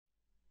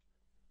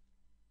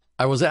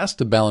I was asked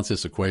to balance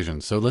this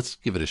equation, so let's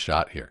give it a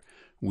shot here.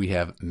 We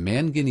have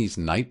manganese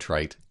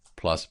nitrite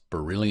plus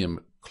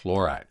beryllium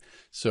chloride.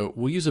 So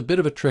we'll use a bit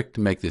of a trick to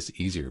make this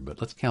easier,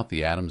 but let's count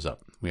the atoms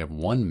up. We have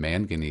one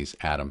manganese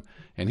atom,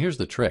 and here's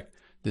the trick.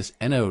 This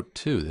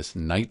NO2, this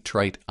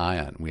nitrite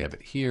ion, we have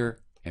it here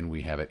and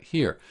we have it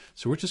here.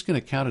 So we're just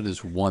going to count it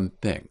as one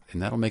thing, and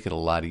that'll make it a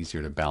lot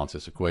easier to balance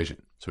this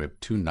equation. So we have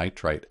two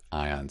nitrite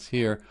ions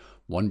here,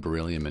 one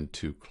beryllium and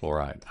two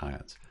chloride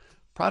ions.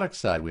 Product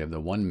side, we have the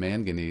one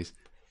manganese,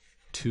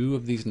 two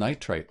of these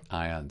nitrite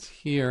ions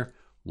here,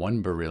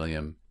 one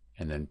beryllium,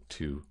 and then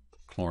two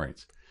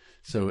chlorines.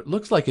 So it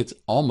looks like it's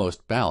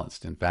almost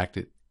balanced. In fact,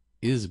 it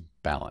is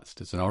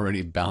balanced. It's an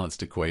already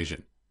balanced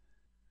equation.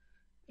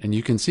 And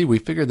you can see we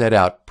figured that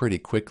out pretty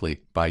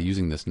quickly by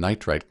using this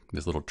nitrite,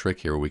 this little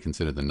trick here where we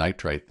consider the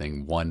nitrite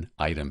thing one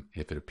item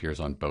if it appears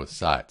on both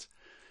sides.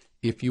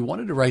 If you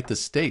wanted to write the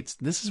states,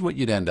 this is what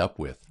you'd end up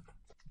with.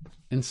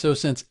 And so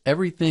since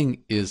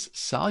everything is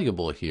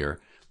soluble here,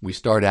 we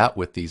start out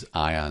with these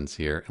ions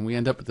here and we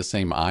end up with the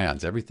same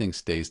ions. Everything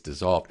stays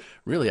dissolved.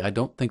 Really, I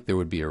don't think there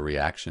would be a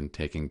reaction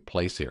taking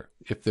place here.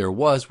 If there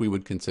was, we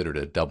would consider it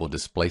a double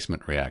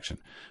displacement reaction.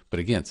 But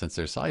again, since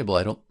they're soluble,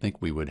 I don't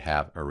think we would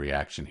have a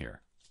reaction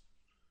here.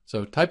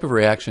 So type of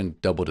reaction,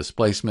 double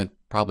displacement,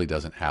 probably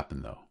doesn't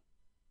happen though.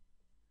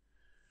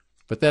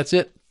 But that's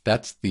it.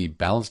 That's the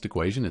balanced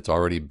equation. It's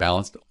already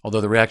balanced,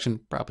 although the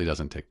reaction probably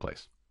doesn't take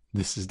place.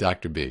 This is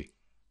Dr. B,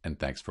 and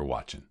thanks for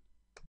watching.